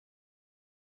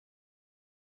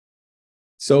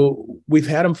So we've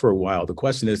had them for a while. The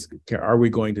question is, are we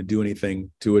going to do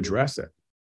anything to address it?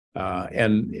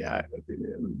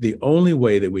 The only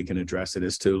way that we can address it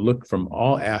is to look from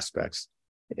all aspects.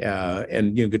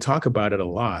 And you could talk about it a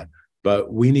lot,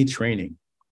 but we need training.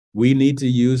 We need to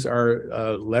use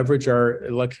our leverage our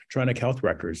electronic health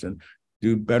records and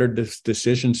do better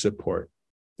decision support.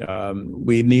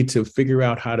 We need to figure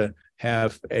out how to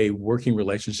have a working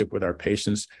relationship with our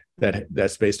patients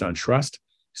that's based on trust,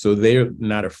 so they're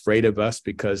not afraid of us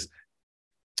because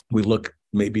we look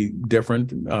maybe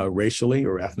different racially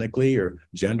or ethnically or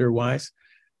gender-wise.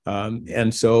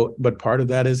 But part of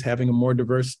that is having a more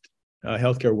diverse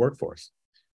healthcare workforce.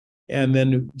 And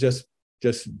then just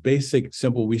basic,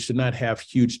 simple, we should not have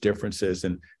huge differences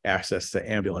in access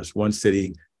to ambulance, one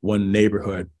city, one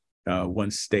neighborhood, one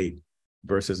state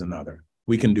versus another.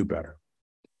 We can do better.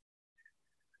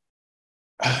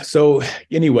 So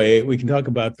anyway, we can talk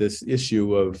about this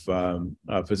issue of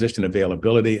physician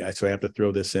availability. So I have to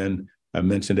throw this in. I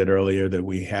mentioned it earlier that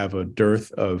we have a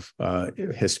dearth of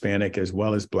Hispanic as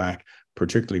well as Black,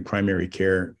 particularly primary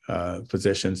care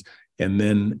physicians. And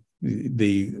then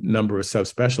the number of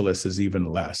subspecialists is even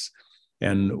less.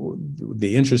 And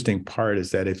the interesting part is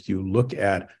that if you look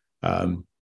at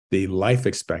the life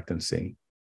expectancy,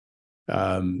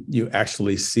 you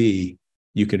actually see,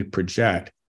 you could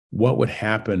project what would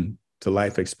happen to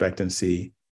life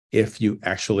expectancy if you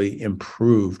actually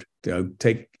improved,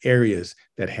 take areas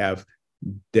that have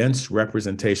dense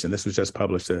representation. This was just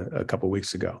published a couple of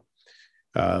weeks ago.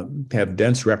 Have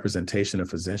dense representation of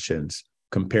physicians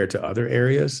compared to other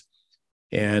areas.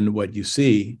 And what you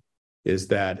see is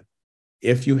that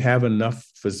if you have enough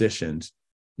physicians,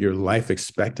 your life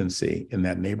expectancy in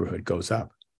that neighborhood goes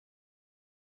up.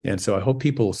 And so I hope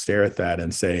people stare at that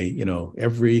and say,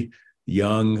 every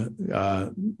young,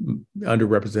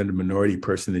 underrepresented minority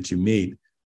person that you meet,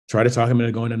 try to talk them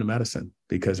into going into medicine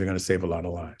because they're going to save a lot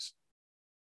of lives.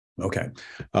 Okay.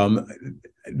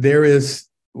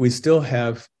 We still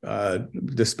have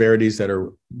disparities that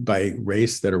are by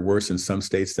race that are worse in some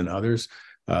states than others.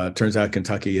 Turns out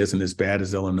Kentucky isn't as bad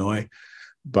as Illinois,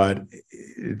 but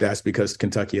that's because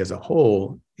Kentucky as a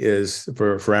whole is,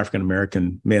 for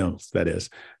African-American males, that is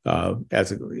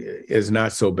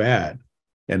not so bad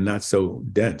and not so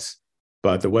dense.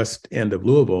 But the west end of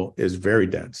Louisville is very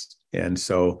dense. And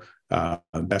so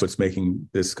that's what's making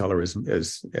this color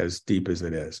as deep as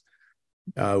it is.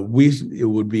 It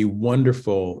would be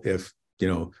wonderful if,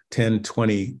 10,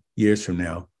 20 years from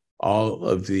now, all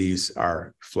of these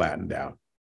are flattened out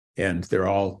and they're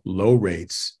all low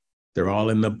rates. They're all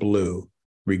in the blue,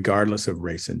 regardless of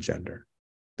race and gender.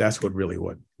 That's what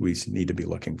we need to be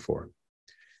looking for.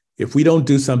 If we don't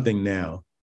do something now,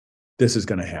 this is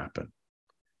going to happen.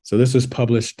 So this was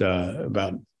published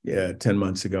about 10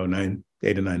 months ago,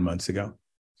 8 or 9 months ago,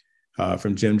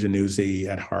 from Jim Januzzi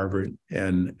at Harvard.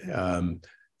 And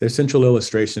their central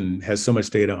illustration has so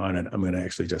much data on it, I'm going to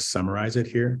actually just summarize it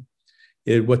here.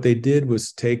 What they did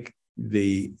was take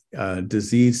the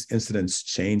disease incidence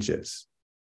changes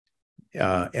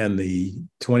and the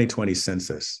 2020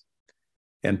 census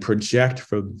and project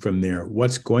from there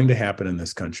what's going to happen in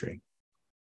this country.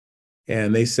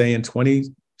 And they say in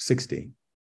 2060,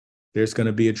 there's going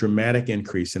to be a dramatic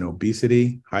increase in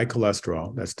obesity, high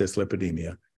cholesterol, that's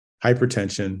dyslipidemia,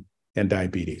 hypertension, and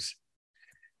diabetes.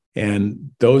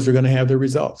 And those are going to have their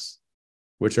results,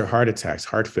 which are heart attacks,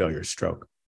 heart failure, stroke.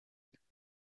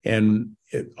 And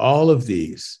all of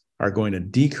these are going to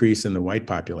decrease in the white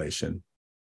population,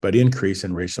 but increase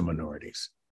in racial minorities.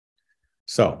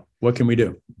 So what can we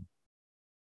do?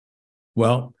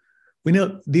 Well, we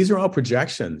know these are all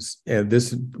projections, and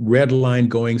this red line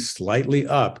going slightly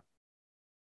up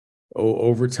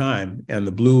over time and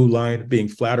the blue line being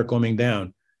flat or coming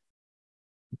down.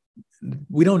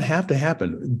 We don't have to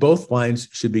happen. Both lines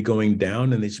should be going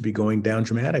down, and they should be going down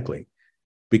dramatically,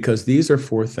 because these are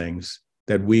 4 things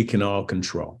that we can all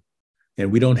control.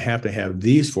 And we don't have to have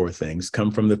these 4 things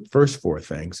come from the first 4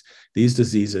 things. These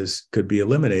diseases could be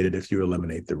eliminated if you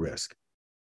eliminate the risk.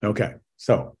 Okay,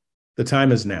 so the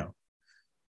time is now.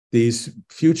 These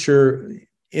future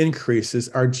increases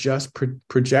are just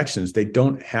projections. They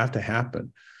don't have to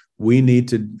happen. We need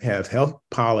to have health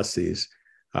policies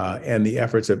and the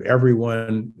efforts of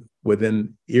everyone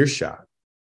within earshot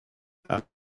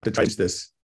to change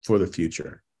this for the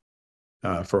future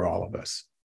for all of us.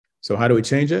 So how do we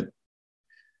change it?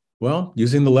 Well,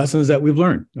 using the lessons that we've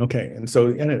learned. Okay,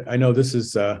 and I know this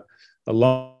is a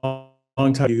long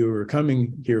long time you were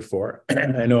coming here for.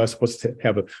 I know I was supposed to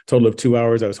have a total of 2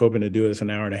 hours. I was hoping to do this an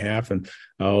hour and a half, and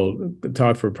I'll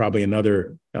talk for probably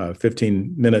another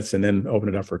 15 minutes and then open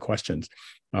it up for questions.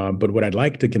 But what I'd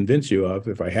like to convince you of,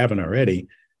 if I haven't already,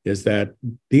 is that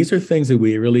these are things that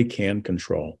we really can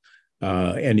control.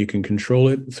 And you can control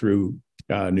it through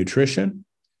nutrition.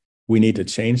 We need to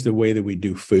change the way that we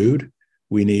do food.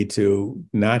 We need to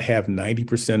not have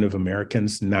 90% of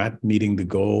Americans not meeting the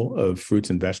goal of fruits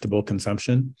and vegetable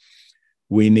consumption.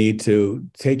 We need to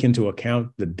take into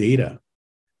account the data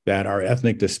that our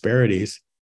ethnic disparities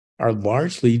are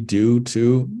largely due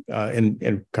to,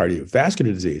 and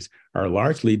cardiovascular disease are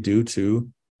largely due to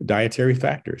dietary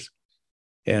factors.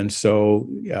 And so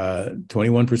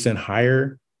 21%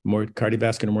 higher more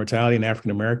cardiovascular mortality in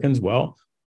African Americans, well,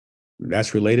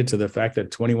 that's related to the fact that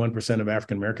 21% of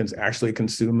African Americans actually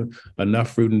consume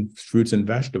enough fruits and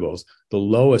vegetables, the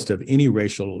lowest of any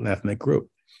racial and ethnic group.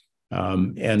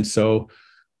 And so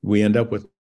we end up with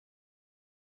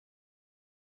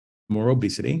more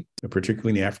obesity, particularly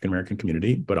in the African American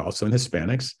community, but also in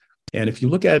Hispanics. And if you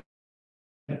look at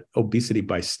obesity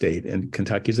by state, and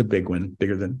Kentucky is a big one,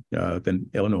 bigger than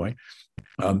Illinois,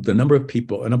 the number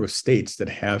of states that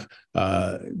have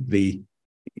the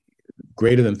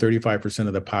greater than 35%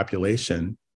 of the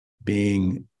population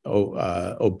being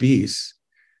obese,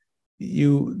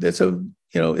 it's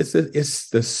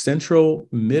the central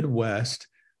Midwest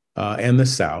and the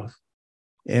South,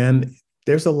 and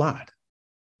there's a lot.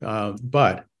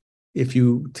 But if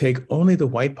you take only the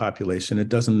white population, it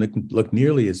doesn't look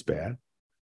nearly as bad.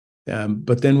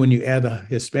 But then when you add the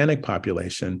Hispanic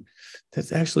population,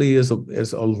 that actually is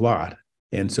a lot.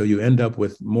 And so you end up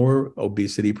with more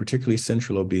obesity, particularly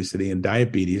central obesity and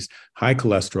diabetes, high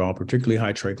cholesterol, particularly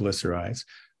high triglycerides,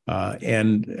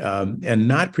 and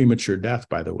not premature death,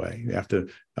 by the way. You have to,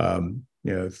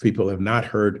 if people have not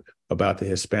heard about the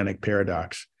Hispanic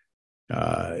paradox,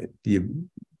 you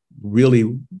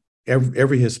really,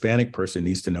 every Hispanic person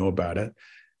needs to know about it,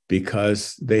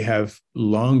 because they have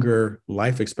longer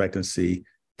life expectancy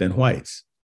than whites.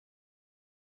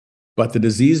 But the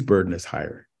disease burden is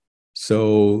higher.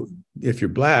 So if you're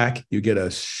Black, you get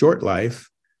a short life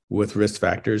with risk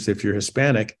factors. If you're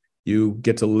Hispanic, you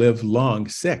get to live long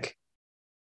sick.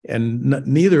 And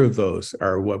neither of those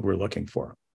are what we're looking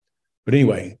for. But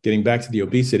anyway, getting back to the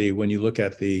obesity, when you look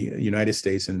at the United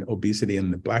States and obesity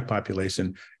in the Black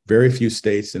population, very few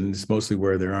states, and it's mostly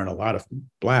where there aren't a lot of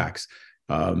Blacks,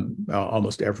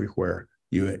 almost everywhere,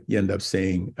 you end up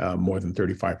seeing more than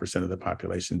 35% of the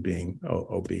population being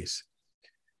obese.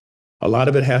 A lot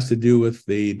of it has to do with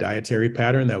the dietary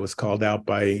pattern that was called out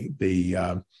by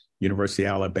the University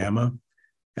of Alabama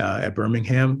at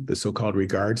Birmingham, the so-called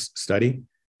REGARDS study,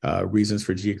 Reasons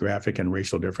for Geographic and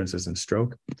Racial Differences in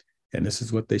Stroke. And this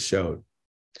is what they showed.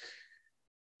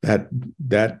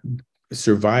 That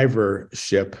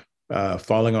survivorship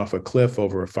falling off a cliff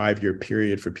over a 5-year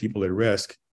period for people at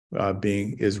risk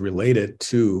is related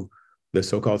to the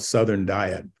so-called Southern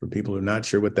diet. For people who are not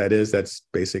sure what that is, that's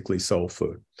basically soul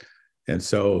food. And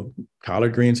so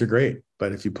collard greens are great,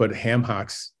 but if you put ham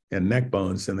hocks and neck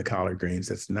bones in the collard greens,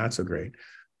 that's not so great.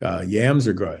 Yams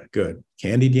are good.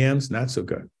 Candied yams, not so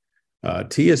good.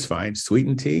 Tea is fine.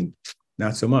 Sweetened tea,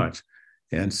 not so much.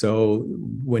 And so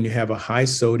when you have a high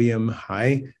sodium,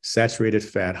 high saturated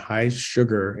fat, high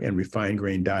sugar and refined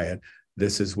grain diet,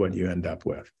 this is what you end up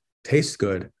with. Tastes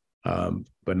good,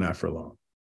 but not for long.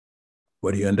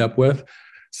 What do you end up with?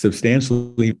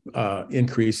 Substantially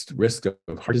increased risk of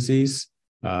heart disease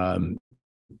and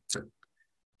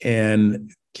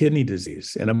kidney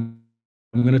disease. And I'm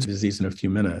going to disease in a few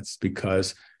minutes,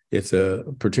 because it's a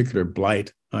particular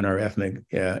blight on our ethnic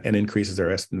and increases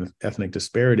our ethnic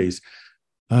disparities,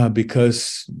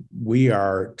 because we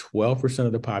are 12%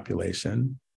 of the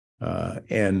population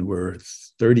and we're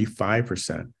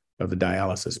 35% of the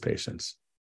dialysis patients.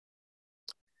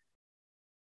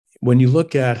 When you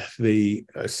look at the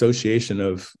association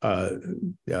of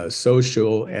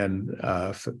social and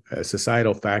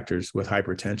societal factors with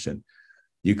hypertension,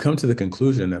 you come to the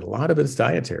conclusion that a lot of it is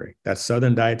dietary, that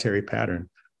Southern dietary pattern.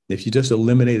 If you just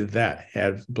eliminated that,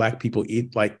 have Black people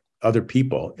eat like other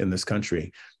people in this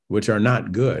country, which are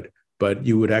not good, but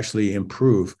you would actually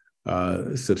improve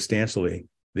substantially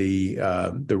the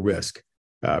risk,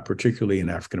 particularly in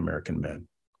African-American men.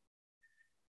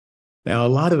 Now, a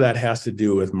lot of that has to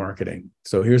do with marketing.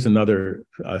 So here's another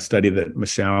study that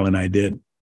Michelle and I did.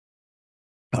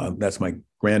 That's my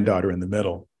granddaughter in the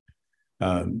middle.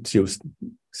 She was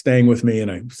staying with me, and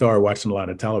I saw her watching a lot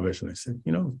of television. I said,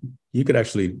 you could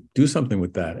actually do something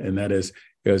with that. And that is,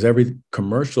 because every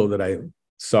commercial that I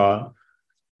saw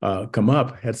come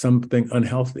up had something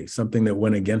unhealthy, something that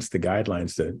went against the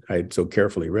guidelines that I had so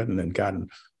carefully written and gotten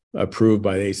approved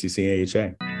by the ACC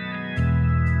and AHA.